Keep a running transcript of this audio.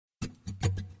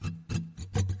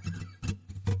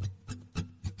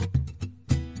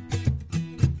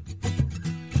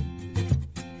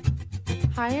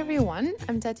Hi everyone,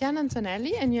 I'm Tatiana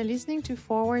Antonelli and you're listening to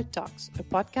Forward Talks, a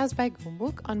podcast by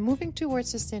Grünbuch on moving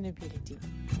towards sustainability.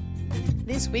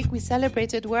 This week we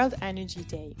celebrated World Energy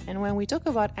Day, and when we talk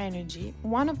about energy,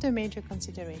 one of the major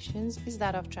considerations is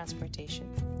that of transportation.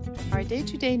 Our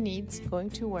day-to-day needs, going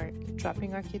to work,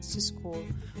 dropping our kids to school,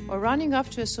 or running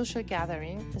off to a social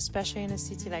gathering, especially in a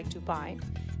city like Dubai,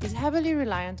 is heavily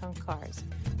reliant on cars,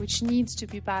 which needs to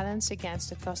be balanced against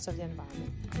the cost of the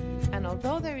environment. And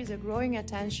although there is a growing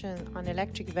attention on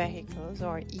electric vehicles,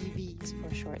 or EVs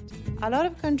for short, a lot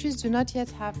of countries do not yet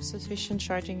have sufficient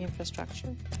charging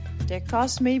infrastructure. Their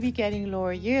costs may be getting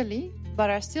lower yearly, but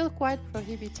are still quite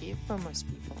prohibitive for most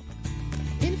people.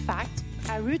 In fact,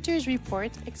 a Reuters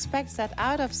report expects that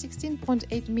out of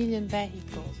 16.8 million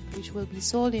vehicles, which will be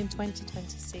sold in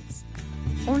 2026,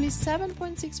 only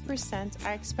 7.6%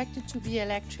 are expected to be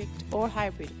electric or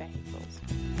hybrid vehicles,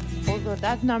 although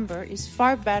that number is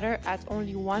far better at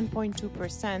only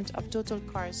 1.2% of total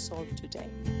cars sold today.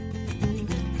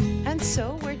 And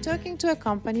so, we're talking to a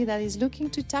company that is looking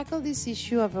to tackle this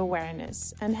issue of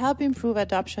awareness and help improve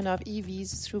adoption of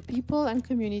EVs through people and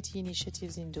community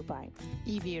initiatives in Dubai,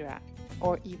 Evera,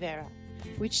 or Evera,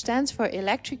 which stands for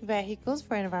Electric Vehicles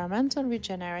for Environmental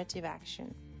Regenerative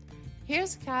Action.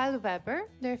 Here's Kyle Weber,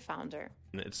 their founder.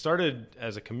 It started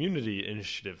as a community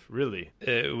initiative, really.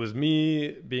 It was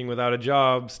me being without a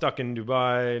job, stuck in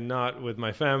Dubai, not with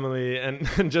my family, and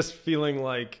just feeling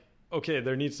like, okay,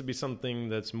 there needs to be something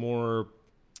that's more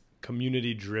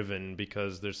community driven,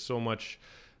 because there's so much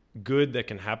good that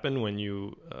can happen when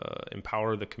you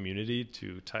empower the community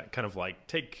to kind of like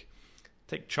take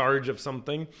charge of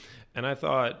something. And I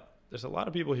thought, there's a lot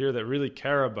of people here that really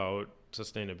care about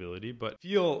sustainability, but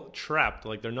feel trapped,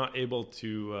 like they're not able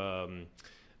to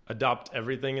adopt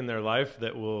everything in their life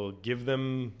that will give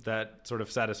them that sort of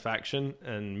satisfaction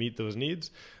and meet those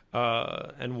needs.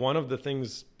 And one of the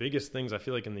biggest things I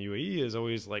feel like in the UAE is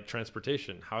always like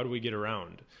transportation. How do we get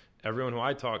around? Everyone who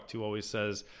I talk to always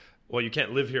says, well, you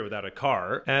can't live here without a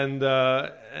car.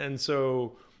 And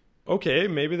so, okay,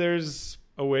 maybe there's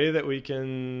a way that we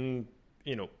can,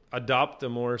 adopt a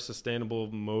more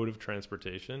sustainable mode of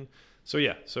transportation.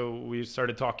 So we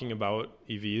started talking about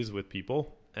EVs with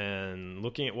people and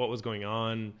looking at what was going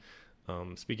on,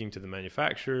 speaking to the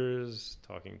manufacturers,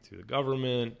 talking to the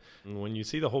government. And when you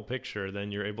see the whole picture, then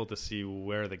you're able to see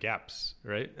where are the gaps,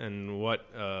 right? And what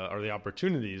are the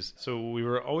opportunities. So we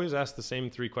were always asked the same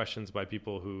three questions by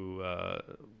people who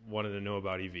wanted to know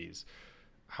about EVs.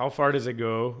 How far does it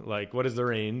go? Like, what is the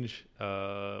range?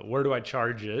 Where do I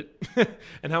charge it?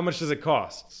 And how much does it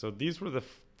cost? So these were the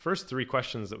first three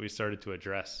questions that we started to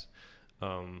address.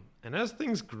 And as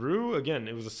things grew, again,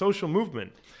 it was a social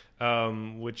movement,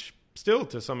 which still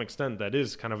to some extent that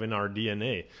is kind of in our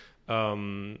DNA.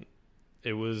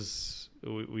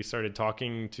 We started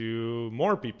talking to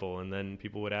more people, and then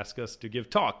people would ask us to give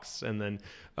talks, and then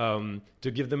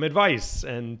to give them advice,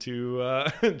 and to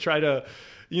try to,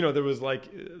 there was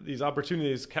like these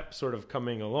opportunities kept sort of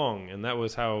coming along, and that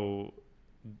was how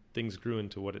things grew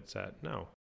into what it's at now.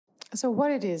 So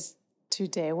what it is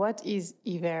today, what is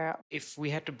Evera? If we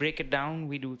had to break it down,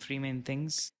 we do three main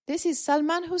things. This is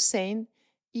Salman Hussein,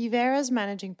 Evera's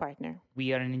managing partner.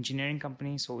 We are an engineering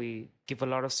company, so we give a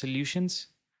lot of solutions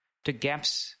to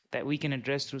gaps that we can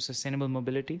address through sustainable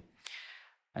mobility.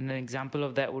 And an example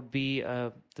of that would be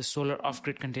the solar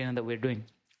off-grid container that we're doing.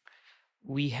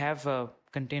 We have a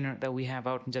container that we have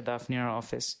out in Jeddah near our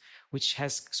office, which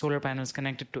has solar panels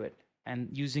connected to it. And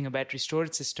using a battery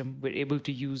storage system, we're able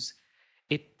to use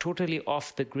it totally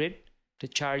off the grid to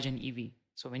charge an EV.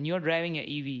 So when you're driving an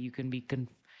EV, you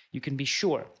can be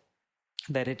sure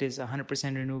that it is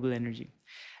 100% renewable energy.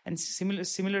 And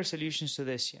similar solutions to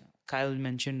this. Kyle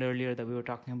mentioned earlier that we were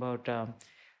talking about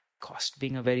cost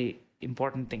being a very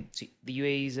important thing. See, the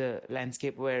UAE is a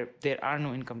landscape where there are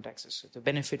no income taxes. So it's a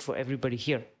benefit for everybody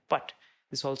here. But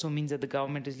this also means that the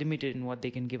government is limited in what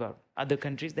they can give out. Other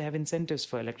countries, they have incentives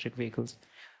for electric vehicles.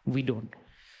 We don't.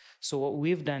 So what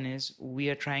we've done is we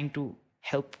are trying to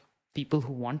help people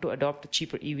who want to adopt a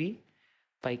cheaper EV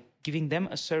by giving them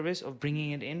a service of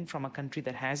bringing it in from a country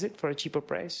that has it for a cheaper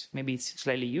price. Maybe it's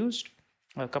slightly used,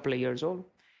 or a couple of years old.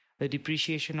 The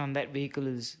depreciation on that vehicle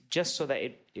is just so that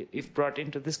if brought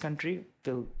into this country,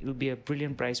 it'll be a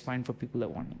brilliant price point for people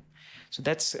that want it. So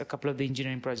that's a couple of the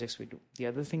engineering projects we do. The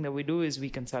other thing that we do is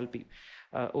we consult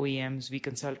OEMs.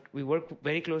 We work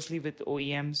very closely with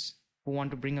OEMs who want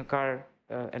to bring a car,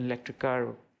 an electric car,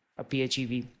 a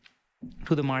PHEV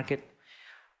to the market.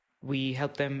 We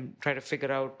help them try to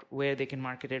figure out where they can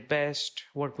market it best,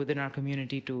 work within our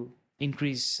community to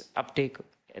increase uptake,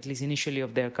 at least initially,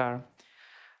 of their car.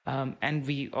 And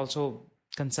we also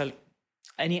consult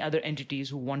any other entities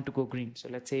who want to go green. So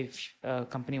let's say if a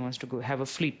company wants to go have a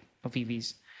fleet of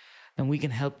EVs, then we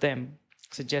can help them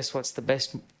suggest what's the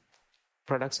best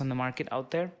products on the market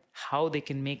out there, how they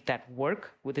can make that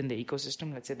work within the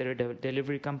ecosystem. Let's say they're a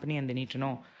delivery company and they need to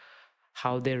know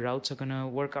how their routes are going to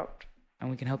work out, and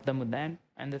we can help them with that.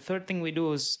 And the third thing we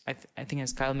do is, I think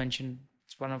as Kyle mentioned,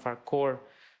 it's one of our core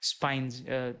spines,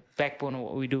 backbone of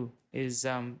what we do is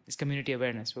community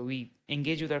awareness, where we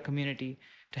engage with our community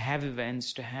to have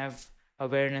events, to have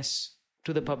awareness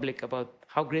to the public about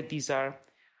how great these are,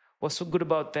 what's so good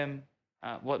about them,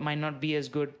 what might not be as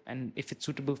good, and if it's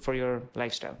suitable for your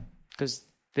lifestyle. Because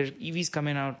there's EVs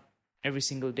coming out every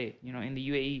single day. You know, in the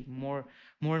UAE, more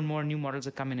and more new models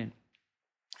are coming in.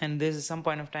 And there's some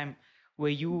point of time where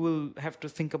you will have to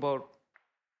think about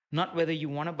not whether you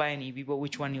want to buy an EV, but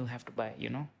which one you'll have to buy, you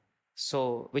know?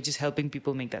 So, which is helping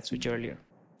people make that switch earlier.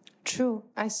 True.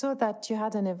 I saw that you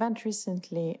had an event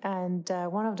recently, and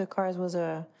one of the cars was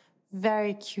a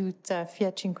very cute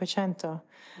Fiat Cinquecento,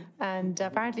 and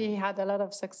apparently he had a lot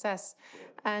of success.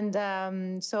 And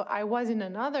so I was in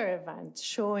another event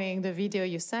showing the video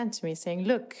you sent me, saying,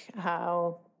 look,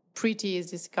 how pretty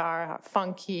is this car, how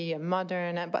funky and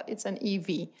modern, but it's an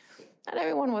EV. And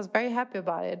everyone was very happy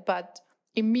about it, but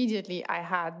immediately I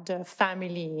had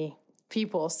family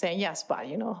people saying, yes, but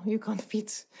you know, you can't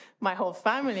fit my whole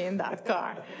family in that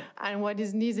car. And what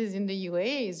is needed in the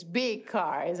UAE is big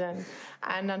cars. And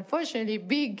unfortunately,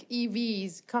 big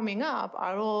EVs coming up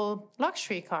are all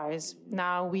luxury cars.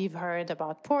 Now we've heard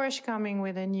about Porsche coming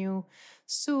with a new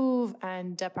SUV,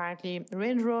 and apparently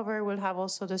Range Rover will have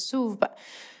also the SUV, but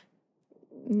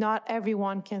not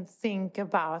everyone can think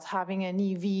about having an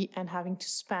EV and having to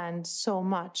spend so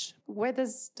much. Where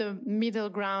does the middle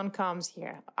ground comes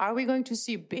here? Are we going to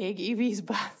see big EVs,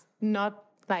 but not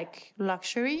like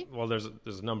luxury? Well, there's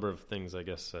a number of things, I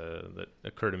guess, that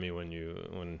occur to me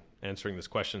when answering this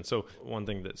question. So one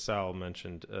thing that Sal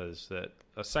mentioned is that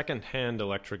a second-hand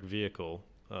electric vehicle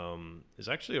is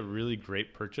actually a really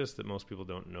great purchase that most people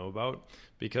don't know about,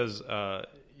 because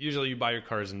usually you buy your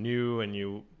cars new and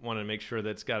you want to make sure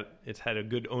that it's had a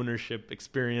good ownership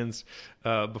experience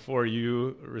before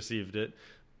you received it.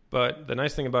 But the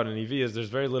nice thing about an EV is there's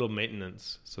very little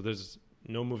maintenance, so there's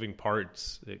no moving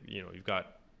parts. You've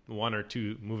got one or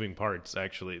two moving parts.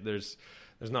 Actually, there's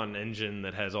not an engine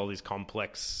that has all these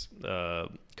complex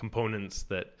components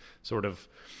that sort of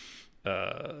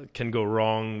can go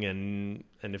wrong, and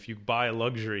if you buy a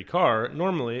luxury car,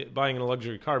 normally buying a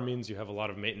luxury car means you have a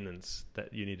lot of maintenance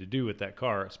that you need to do with that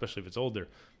car, especially if it's older.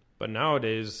 But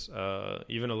nowadays,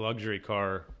 even a luxury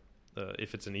car,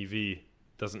 if it's an EV,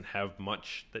 doesn't have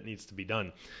much that needs to be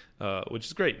done, which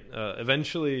is great.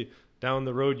 Eventually, down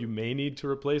the road, you may need to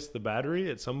replace the battery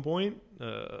at some point,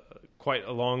 quite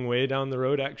a long way down the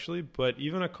road, actually. But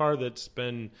even a car that's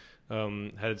been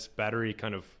had its battery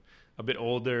kind of a bit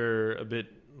older, a bit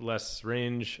less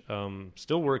range,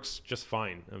 still works just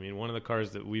fine. I mean, one of the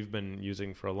cars that we've been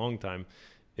using for a long time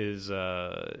is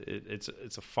it's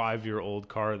a 5-year-old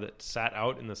car that sat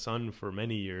out in the sun for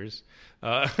many years.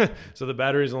 So the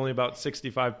battery is only about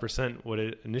 65% what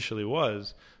it initially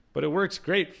was, but it works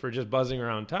great for just buzzing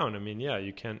around town. I mean, yeah,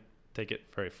 you can't take it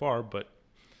very far, but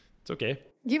it's okay.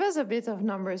 Give us a bit of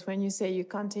numbers when you say you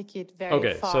can't take it very far.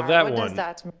 Okay, so that what one, does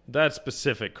that mean? That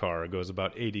specific car goes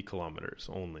about 80 kilometers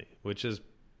only, which is,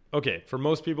 okay, for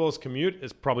most people's commute,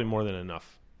 is probably more than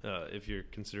enough if you're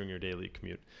considering your daily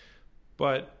commute.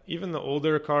 But even the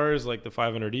older cars, like the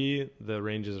 500e, the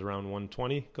range is around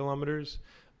 120 kilometers.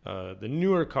 The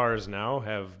newer cars now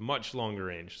have much longer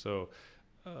range. So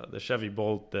the Chevy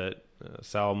Bolt that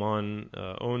Salman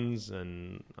owns,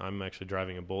 and I'm actually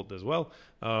driving a Bolt as well.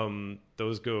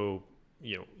 Those go,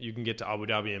 you can get to Abu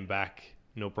Dhabi and back,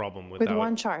 no problem with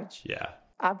one charge. Yeah.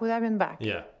 Abu Dhabi and back.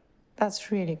 Yeah.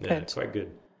 That's really good. Yeah, quite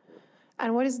good.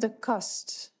 And what is the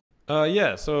cost?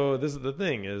 Yeah. So this is the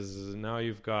thing: is now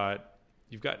you've got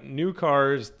new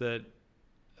cars that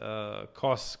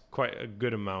cost quite a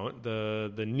good amount.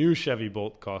 The new Chevy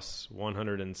Bolt costs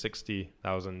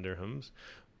 160,000 dirhams.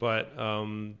 But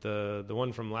the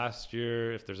one from last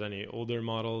year, if there's any older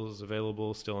models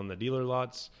available still on the dealer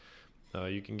lots,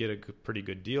 you can get a pretty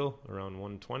good deal, around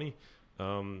 120.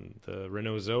 The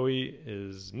Renault Zoe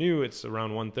is new; it's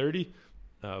around 130.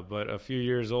 But a few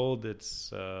years old,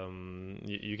 it's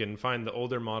you can find the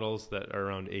older models that are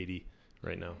around 80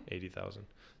 right now, 80,000.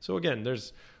 So again,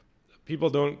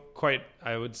 people don't quite,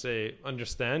 I would say,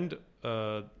 understand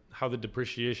how the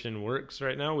depreciation works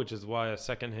right now, which is why a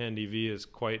secondhand EV is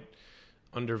quite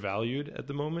undervalued at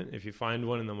the moment. If you find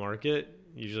one in the market,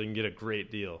 usually you can get a great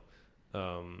deal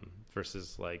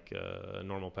versus like a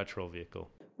normal petrol vehicle.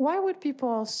 Why would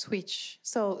people switch?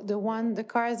 So the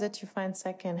cars that you find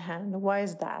secondhand, why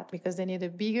is that? Because they need a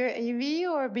bigger EV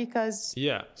or because...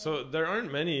 Yeah, so there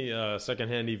aren't many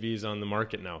secondhand EVs on the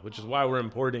market now, which is why we're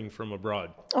importing from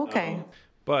abroad. Okay.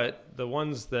 But the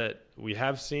ones that we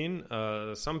have seen,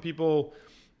 some people,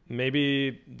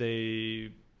 maybe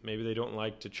they don't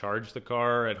like to charge the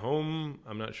car at home.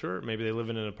 I'm not sure. Maybe they live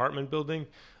in an apartment building.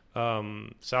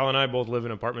 Sal and I both live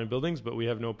in apartment buildings, but we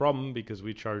have no problem because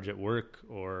we charge at work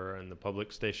or in the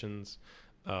public stations.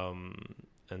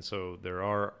 And so there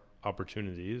are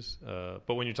opportunities.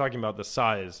 But when you're talking about the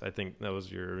size, I think that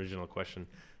was your original question.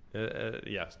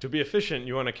 Yes, to be efficient,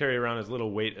 you want to carry around as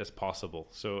little weight as possible.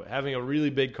 So having a really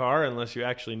big car, unless you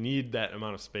actually need that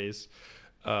amount of space,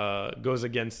 goes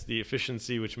against the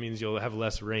efficiency, which means you'll have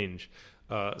less range.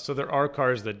 So there are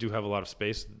cars that do have a lot of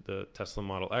space. The Tesla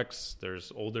Model X,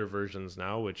 there's older versions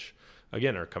now, which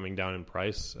again are coming down in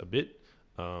price a bit.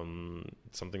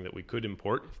 Something that we could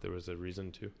import if there was a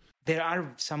reason to. There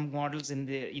are some models in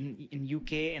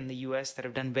UK and the US that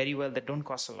have done very well that don't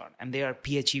cost a lot, and they are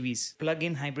PHEVs,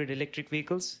 plug-in hybrid electric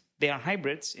vehicles. They are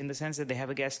hybrids in the sense that they have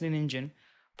a gasoline engine,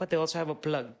 but they also have a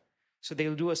plug. So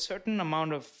they'll do a certain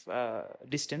amount of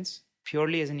distance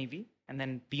purely as an EV, and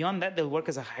then beyond that, they'll work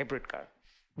as a hybrid car,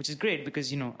 which is great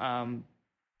because,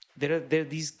 there are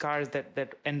these cars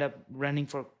that end up running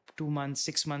for 2 months,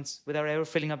 6 months without ever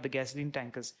filling up the gasoline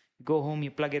tank. Because you go home,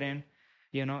 you plug it in,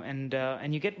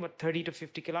 and you get 30 to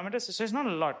 50 kilometers. So it's not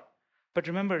a lot. But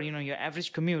remember, your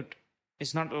average commute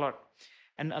is not a lot.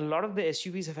 And a lot of the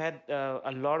SUVs have had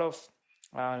a lot of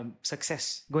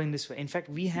success going this way. In fact,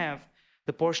 we have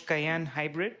the Porsche Cayenne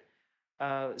hybrid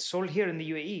sold here in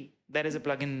the UAE. That is a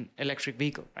plug-in electric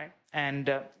vehicle, right? And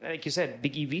like you said,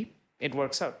 big EV, it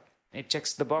works out. It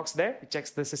checks the box there. It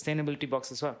checks the sustainability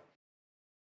box as well.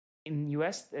 In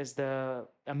US, there's a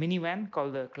minivan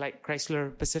called the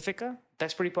Chrysler Pacifica.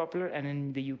 That's pretty popular. And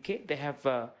in the UK, they have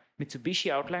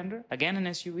Mitsubishi Outlander, again an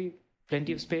SUV,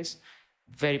 plenty of space,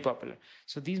 very popular.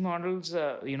 So these models,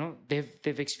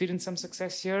 they've experienced some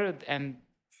success here. And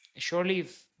surely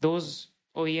if those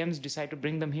OEMs decide to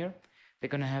bring them here, they're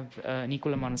going to have an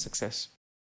equal amount of success.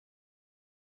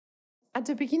 At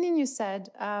the beginning, you said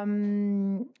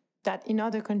that in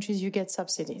other countries you get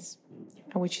subsidies,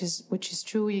 which is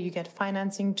true. You get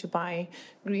financing to buy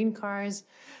green cars.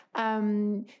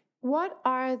 What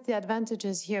are the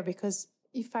advantages here? Because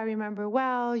if I remember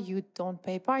well, you don't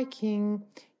pay parking,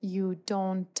 you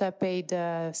don't pay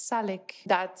the SALIC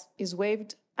that is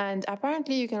waived, and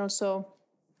apparently you can also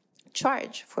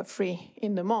charge for free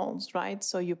in the malls, right?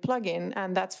 So you plug in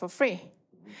and that's for free.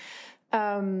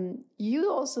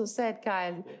 You also said,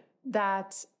 Kyle,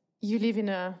 that you live in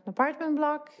an apartment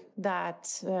block, that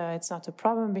it's not a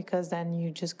problem because then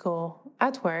you just go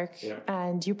at work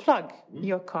and you plug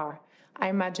your car. I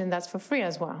imagine that's for free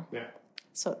as well. Yeah.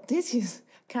 So this is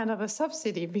kind of a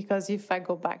subsidy because if I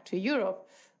go back to Europe,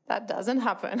 that doesn't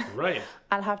happen. Right.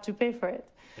 I'll have to pay for it.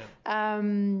 Yeah.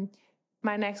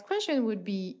 My next question would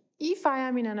be, if I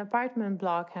am in an apartment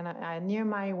block and near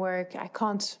my work, I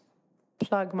can't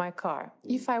plug my car.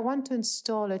 If I want to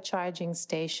install a charging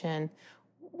station,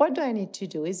 what do I need to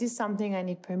do? Is this something I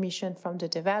need permission from the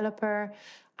developer?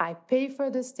 I pay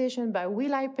for the station, but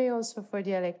will I pay also for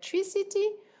the electricity?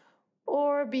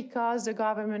 Or because the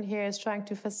government here is trying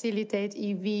to facilitate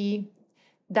EV,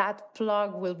 that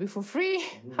plug will be for free?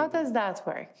 How does that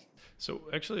work? So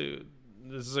actually,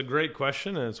 this is a great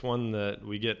question, and it's one that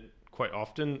we get quite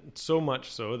often, so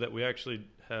much so that we actually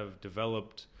have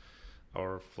developed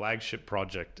our flagship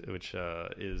project, which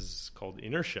is called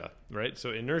Inertia, right?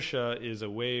 So Inertia is a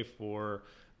way for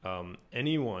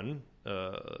anyone,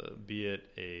 be it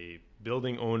a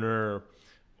building owner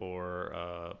or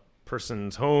a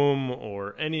person's home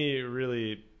or any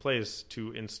really place,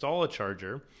 to install a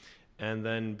charger and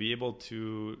then be able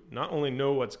to not only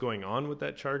know what's going on with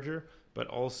that charger, but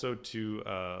also to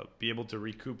be able to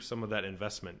recoup some of that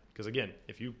investment. Because again,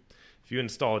 if you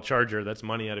install a charger, that's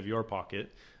money out of your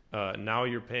pocket. Now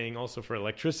you're paying also for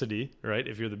electricity, right?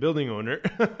 If you're the building owner.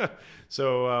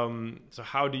 So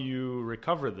how do you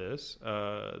recover this?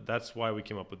 That's why we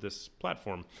came up with this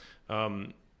platform.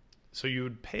 So you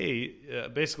would pay,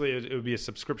 basically it would be a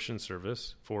subscription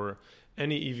service for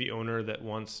any EV owner that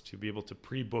wants to be able to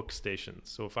pre-book stations.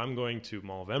 So if I'm going to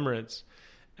Mall of Emirates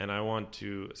and I want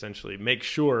to essentially make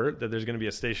sure that there's going to be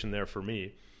a station there for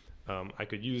me, I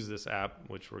could use this app,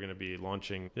 which we're going to be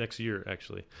launching next year,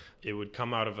 actually. It would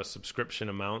come out of a subscription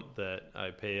amount that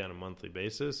I pay on a monthly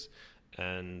basis,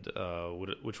 and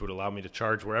which would allow me to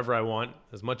charge wherever I want,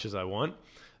 as much as I want.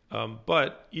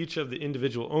 But each of the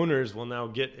individual owners will now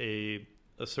get a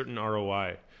certain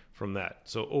ROI from that.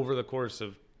 So over the course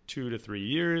of 2 to 3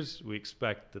 years, we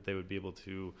expect that they would be able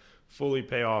to fully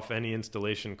pay off any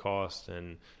installation cost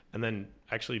and then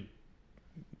actually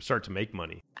start to make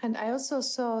money. And I also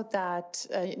saw that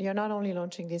you're not only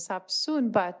launching this app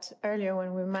soon, but earlier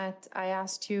when we met, I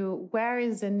asked you, where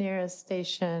is the nearest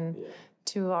station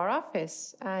to our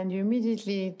office? And you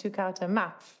immediately took out a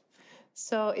map.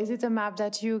 So is it a map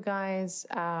that you guys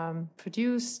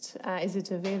produced? Is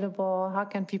it available? How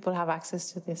can people have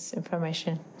access to this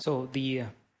information? So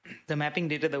the mapping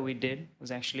data that we did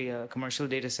was actually a commercial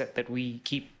data set that we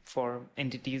keep for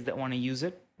entities that want to use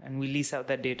it, and we lease out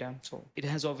that data. So it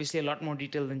has obviously a lot more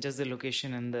detail than just the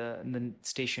location and the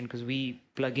station, because we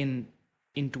plug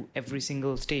into every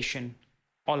single station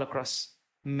all across,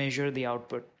 measure the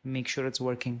output, make sure it's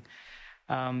working.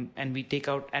 And we take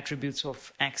out attributes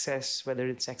of access, whether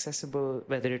it's accessible,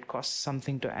 whether it costs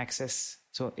something to access.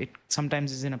 So it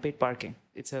sometimes is in a paid parking.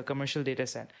 It's a commercial data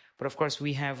set. But of course,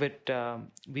 we have it.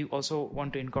 We also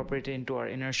want to incorporate it into our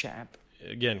Inertia app.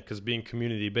 Again, because being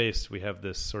community-based, we have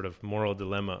this sort of moral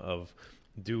dilemma of,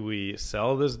 do we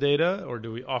sell this data or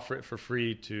do we offer it for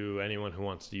free to anyone who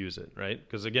wants to use it, right?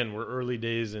 Because again, we're early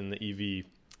days in the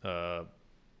EV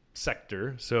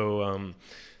sector.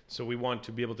 So we want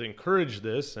to be able to encourage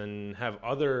this and have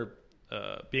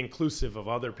be inclusive of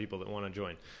other people that want to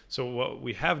join. So what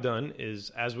we have done is,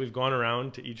 as we've gone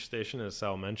around to each station, as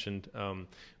Sal mentioned,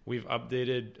 we've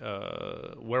updated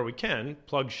where we can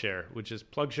PlugShare,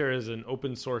 PlugShare is an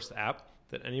open source app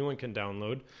that anyone can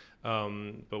download.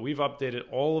 But we've updated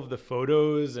all of the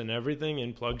photos and everything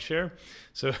in PlugShare.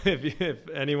 So if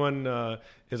anyone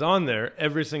is on there,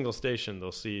 every single station,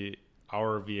 they'll see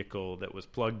our vehicle that was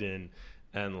plugged in.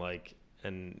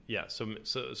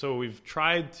 So we've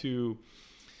tried to,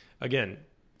 again,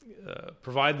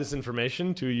 provide this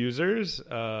information to users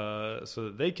so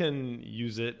that they can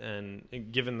use it, and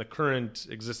given the current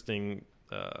existing,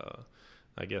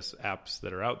 apps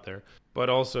that are out there. But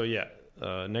also,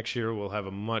 next year we'll have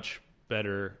a much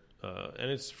better,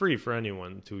 and it's free for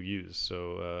anyone to use.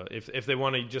 So if they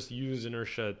want to just use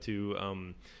Inertia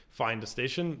to find a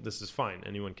station, this is fine.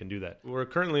 Anyone can do that. We're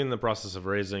currently in the process of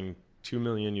raising $2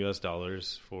 million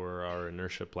for our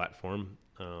Inertia platform.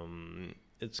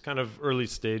 It's kind of early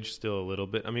stage still a little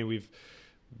bit. I mean, we've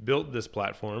built this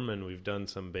platform and we've done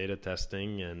some beta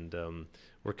testing, and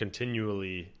we're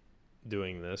continually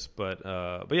doing this. But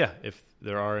if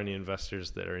there are any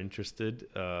investors that are interested,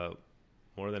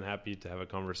 more than happy to have a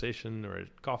conversation or a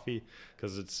coffee,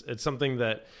 because it's something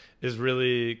that is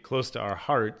really close to our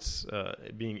hearts,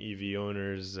 being EV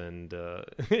owners and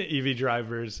EV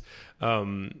drivers.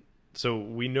 So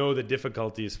we know the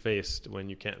difficulties faced when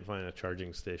you can't find a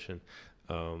charging station.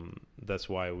 That's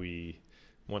why we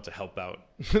want to help out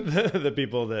the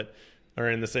people that are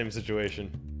in the same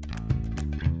situation.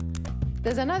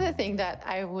 There's another thing that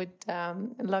I would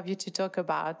love you to talk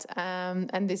about,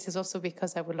 and this is also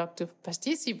because I would love to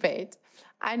participate.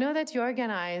 I know that you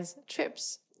organize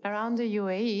trips around the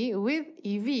UAE with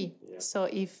EV. Yeah. So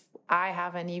if I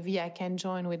have an EV, I can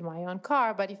join with my own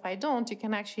car, but if I don't, you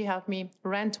can actually help me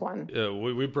rent one.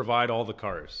 We provide all the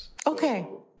cars. Okay.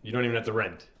 So you don't even have to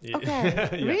rent. Okay,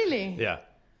 yeah. Really? Yeah.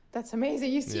 That's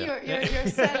amazing. You see, you're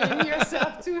selling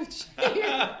yourself too cheap.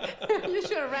 You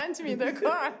should rent me the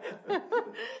car.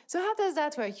 So how does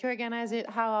that work? You organize it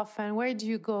how often? Where do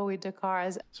you go with the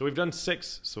cars? So we've done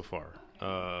 6 so far.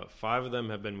 5 of them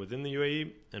have been within the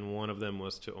UAE, and 1 of them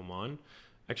was to Oman.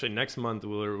 Actually, next month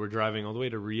we're driving all the way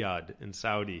to Riyadh in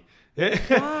Saudi.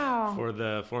 Wow. For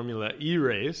the Formula E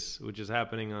race, which is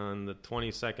happening on the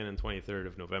 22nd and 23rd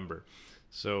of November.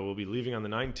 So we'll be leaving on the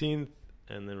 19th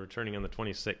and then returning on the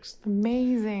 26th.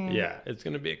 Amazing. Yeah, it's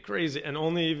going to be crazy. And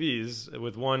only EVs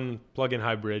with 1 plug-in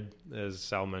hybrid, as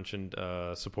Sal mentioned,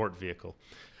 support vehicle.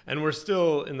 And we're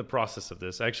still in the process of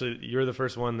this. Actually, you're the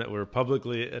first one that we're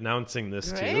publicly announcing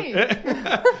this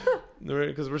to.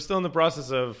 Because we're still in the process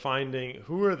of finding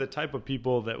who are the type of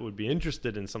people that would be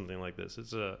interested in something like this.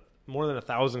 It's a more than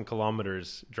 1,000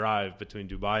 kilometers drive between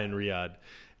Dubai and Riyadh,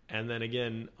 and then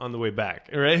again on the way back,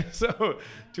 right? So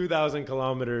 2,000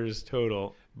 kilometers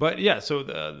total. But yeah, so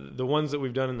the ones that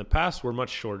we've done in the past were much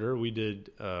shorter. We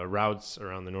did routes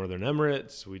around the Northern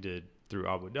Emirates. We did through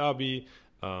Abu Dhabi.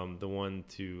 The one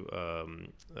to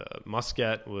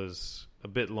Muscat was a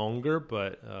bit longer,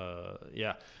 but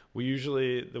we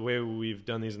usually, the way we've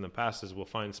done these in the past is we'll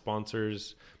find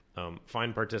sponsors,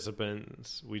 find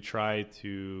participants. We try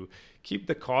to keep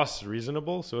the costs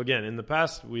reasonable. So again, in the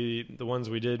past, the ones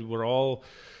we did were all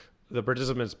the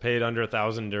participants paid under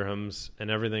 1,000 dirhams,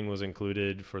 and everything was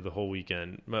included for the whole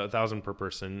weekend, 1,000 per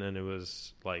person, and it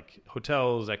was like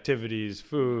hotels, activities,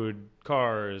 food,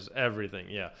 cars, everything.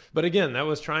 Yeah, but again, that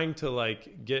was trying to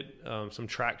like get some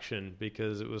traction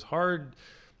because it was hard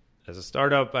as a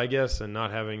startup, I guess, and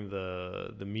not having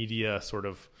the media sort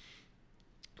of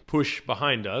push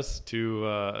behind us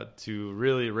to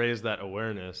really raise that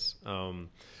awareness.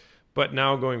 But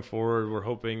now going forward, we're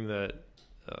hoping that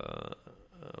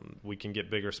we can get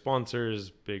bigger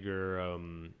sponsors,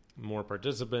 more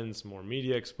participants, more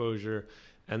media exposure,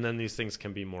 and then these things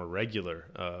can be more regular.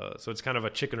 So it's kind of a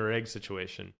chicken or egg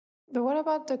situation. But what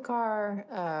about the car,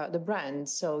 the brand?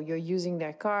 So you're using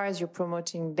their cars, you're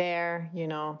promoting their,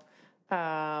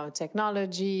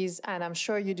 technologies, and I'm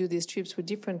sure you do these trips with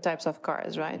different types of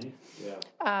cars, right? Mm-hmm.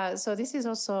 Yeah. So this is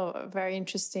also a very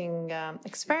interesting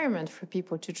experiment for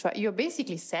people to try. You're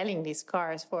basically selling these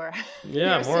cars for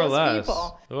more or less.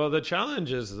 People. Well, the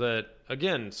challenge is that,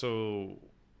 again, so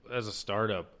as a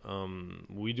startup,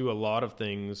 we do a lot of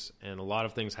things, and a lot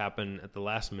of things happen at the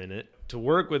last minute. To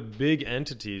work with big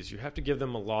entities, you have to give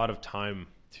them a lot of time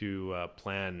to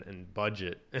plan and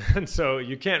budget. And so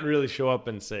you can't really show up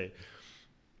and say,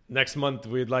 next month,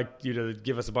 we'd like you to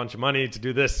give us a bunch of money to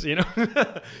do this,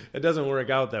 It doesn't work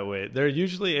out that way. They're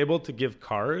usually able to give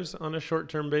cars on a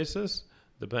short-term basis,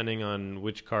 depending on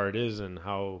which car it is and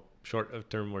how short of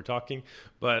term we're talking.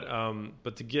 But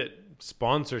to get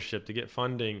sponsorship, to get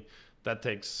funding, that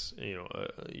takes,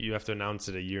 you have to announce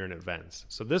it a year in advance.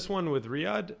 So this one with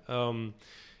Riyadh,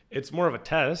 it's more of a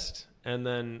test. And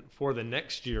then for the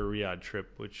next year Riyadh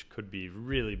trip, which could be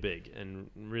really big and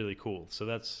really cool. So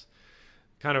that's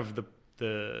kind of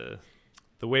the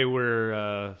way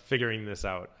we're figuring this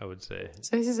out, I would say.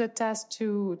 So this is a test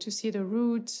to see the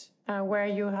route, where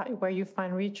you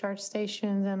find recharge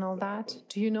stations and all that.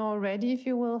 Do you know already if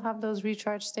you will have those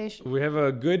recharge stations? We have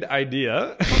a good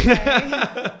idea.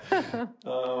 Okay.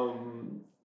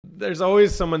 There's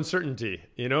always some uncertainty,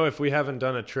 if we haven't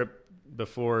done a trip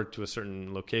before to a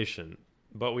certain location.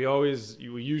 But we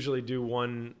usually do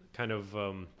one kind of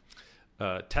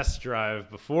test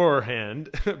drive beforehand,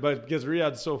 but because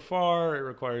Riyadh's so far, it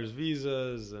requires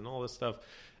visas and all this stuff.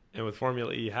 And with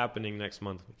Formula E happening next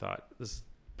month, we thought this is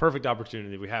perfect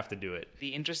opportunity. We have to do it. The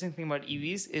interesting thing about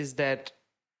EVs is that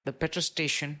the petrol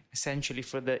station essentially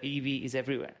for the EV is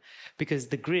everywhere because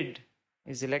the grid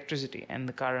is electricity and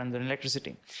the car runs on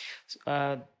electricity.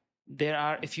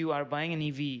 If you are buying an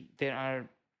EV, there are,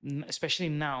 especially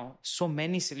now, so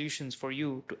many solutions for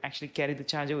you to actually carry the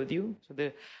charger with you. So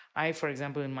I, for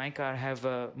example, in my car have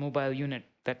a mobile unit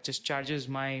that just charges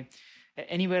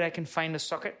anywhere I can find a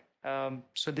socket.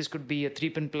 So this could be a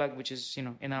 3-pin plug, which is,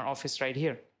 in our office right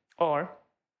here, or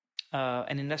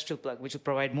an industrial plug, which will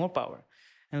provide more power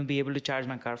and will be able to charge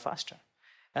my car faster.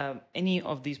 Any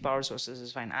of these power sources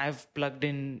is fine. I've plugged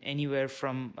in anywhere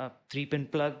from a 3-pin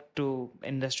plug to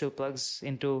industrial plugs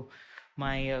into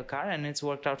my car, and it's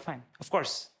worked out fine. Of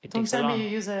course, Don't tell me you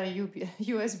use a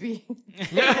USB.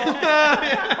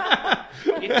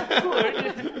 It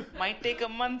could. Might take a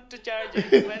month to charge it,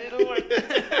 but it'll work.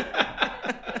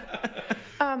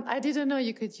 I didn't know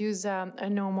you could use a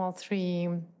normal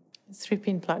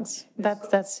 3-pin plugs.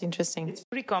 That's interesting. It's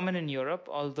pretty common in Europe,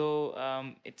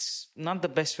 although it's not the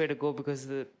best way to go because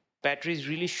the batteries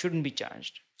really shouldn't be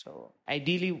charged. So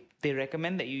ideally, they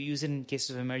recommend that you use it in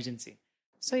cases of emergency.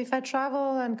 So if I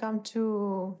travel and come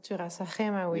to Ras Al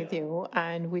Khaimah with you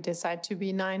and we decide to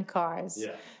be 9 cars,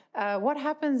 what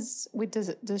happens with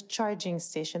the charging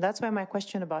station? That's why my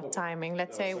question about timing.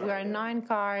 Let's say we are 9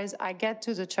 cars, I get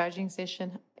to the charging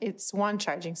station. It's one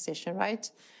charging station, right?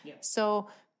 Yeah. So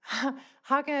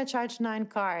how can I charge 9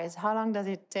 cars? How long does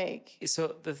it take?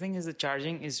 So the thing is, the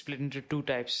charging is split into 2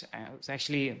 types. I was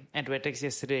actually at Vertex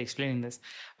yesterday explaining this.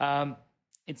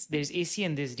 There's AC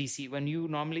and there's DC. When you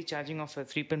normally charging off a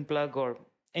 3-pin plug or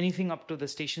anything up to the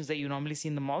stations that you normally see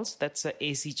in the malls, that's an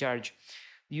AC charge.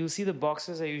 You'll see the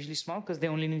boxes are usually small because they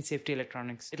only need safety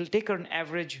electronics. It'll take an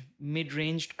average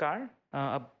mid-ranged car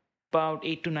about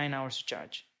 8 to 9 hours to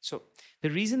charge. So the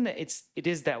reason that it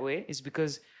is that way is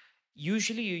because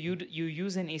usually you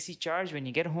use an AC charge when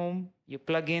you get home, you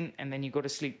plug in, and then you go to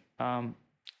sleep.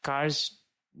 Cars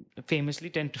famously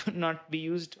tend to not be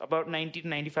used about 90 to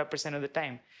 95% of the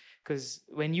time because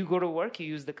when you go to work, you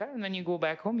use the car, and when you go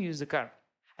back home, you use the car.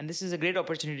 And this is a great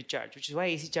opportunity to charge, which is why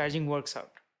AC charging works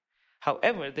out.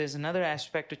 However, there's another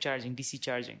aspect to charging, DC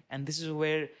charging. And this is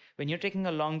where, when you're taking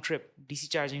a long trip, DC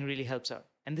charging really helps out.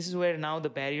 And this is where now the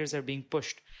barriers are being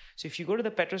pushed. So if you go to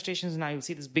the petrol stations now, you'll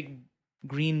see this big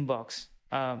green box,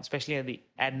 especially at the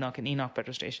ADNOC and ENOC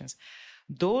petrol stations.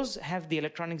 those have the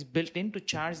electronics built in to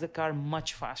charge the car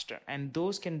much faster. And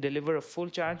those can deliver a full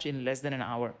charge in less than an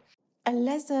hour.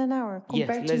 Less than an hour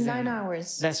compared to 9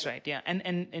 hours. That's right, yeah. And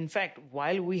in fact,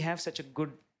 while we have such a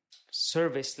good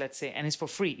service, let's say, and it's for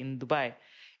free in Dubai,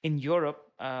 in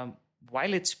Europe,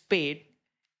 while it's paid,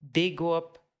 they go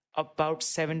up about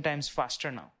 7 times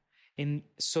faster now.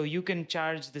 So you can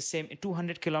charge the same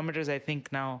 200 kilometers, I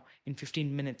think now, in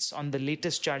 15 minutes on the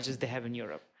latest charges they have in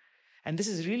Europe. And this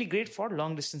is really great for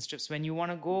long distance trips. When you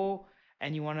want to go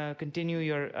and you want to continue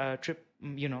your trip,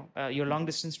 your long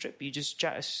distance trip, you just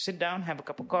sit down, have a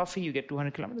cup of coffee, you get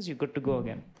 200 kilometers, you're good to go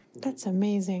again. That's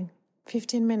amazing.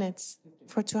 15 minutes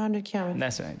for 200 kilometers.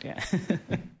 That's right,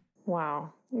 yeah.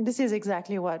 Wow. This is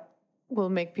exactly what will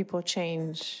make people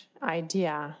change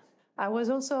idea.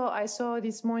 I saw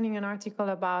this morning an article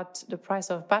about the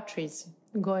price of batteries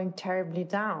going terribly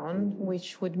down,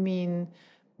 which would mean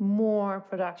more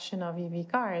production of EV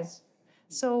cars.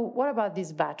 So what about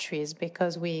these batteries?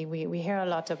 Because we hear a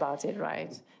lot about it,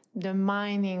 right? The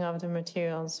mining of the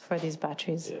materials for these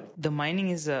batteries. Yeah. The mining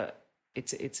is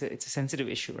it's a sensitive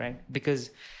issue, right? Because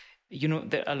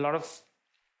there are a lot of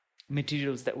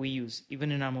materials that we use,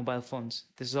 even in our mobile phones.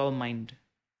 This is all mined.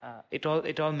 It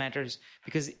all matters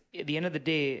because at the end of the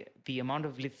day, the amount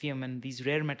of lithium and these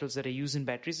rare metals that are used in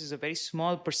batteries is a very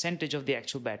small percentage of the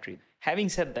actual battery. Having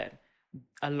said that,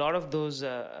 a lot of those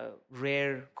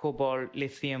rare cobalt,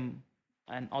 lithium,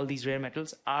 and all these rare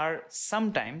metals are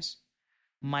sometimes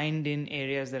mined in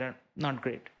areas that are not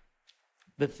great.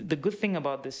 The good thing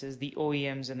about this is the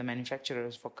OEMs and the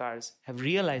manufacturers for cars have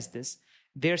realized this.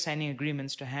 They're signing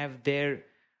agreements to have their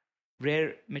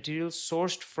rare materials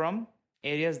sourced from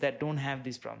areas that don't have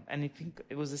these problems. And I think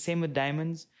it was the same with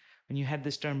diamonds. When you had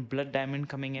this term blood diamond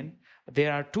coming in,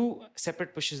 there are 2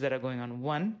 separate pushes that are going on.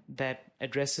 One that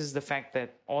addresses the fact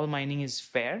that all mining is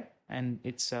fair and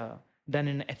it's done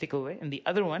in an ethical way. And the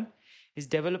other one is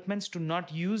developments to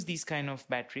not use these kind of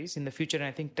batteries in the future. And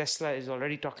I think Tesla is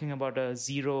already talking about a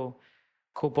zero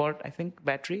cobalt,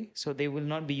 battery. So they will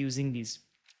not be using these.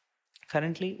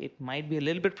 Currently, it might be a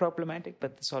little bit problematic,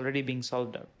 but it's already being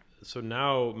solved out. So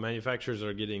now manufacturers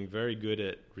are getting very good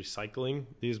at recycling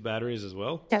these batteries as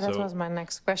well. Yeah, that was my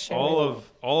next question.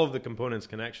 All of the components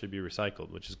can actually be recycled,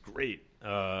 which is great.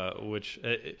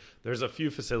 There's a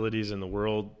few facilities in the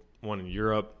world, one in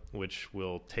Europe, which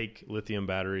will take lithium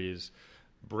batteries,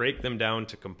 break them down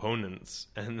to components,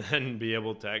 and then be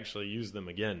able to actually use them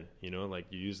again. You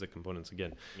use the components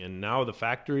again. And now the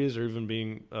factories are even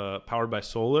being powered by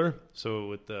solar. So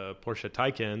with the Porsche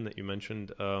Taycan that you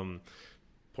mentioned,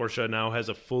 Porsche now has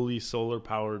a fully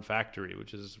solar-powered factory,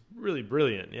 which is really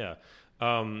brilliant, yeah.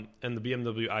 And the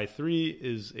BMW i3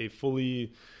 is a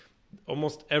fully...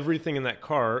 Almost everything in that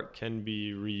car can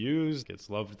be reused. It's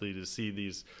lovely to see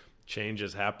these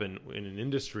changes happen in an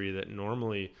industry that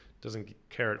normally doesn't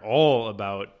care at all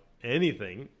about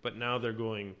anything, but now they're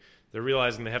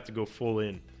realizing they have to go full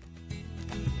in.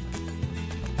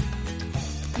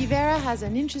 Evera has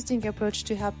an interesting approach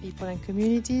to help people and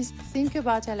communities think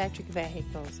about electric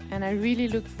vehicles, and I really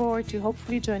look forward to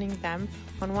hopefully joining them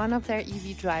on one of their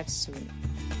EV drives soon.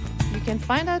 You can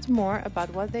find out more about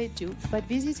what they do by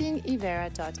visiting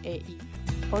evera.ae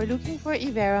or looking for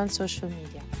Evera on social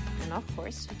media. And of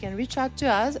course, you can reach out to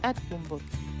us at Boombook,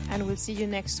 and we'll see you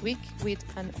next week with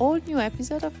an all-new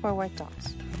episode of Forward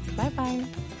Talks. Bye-bye.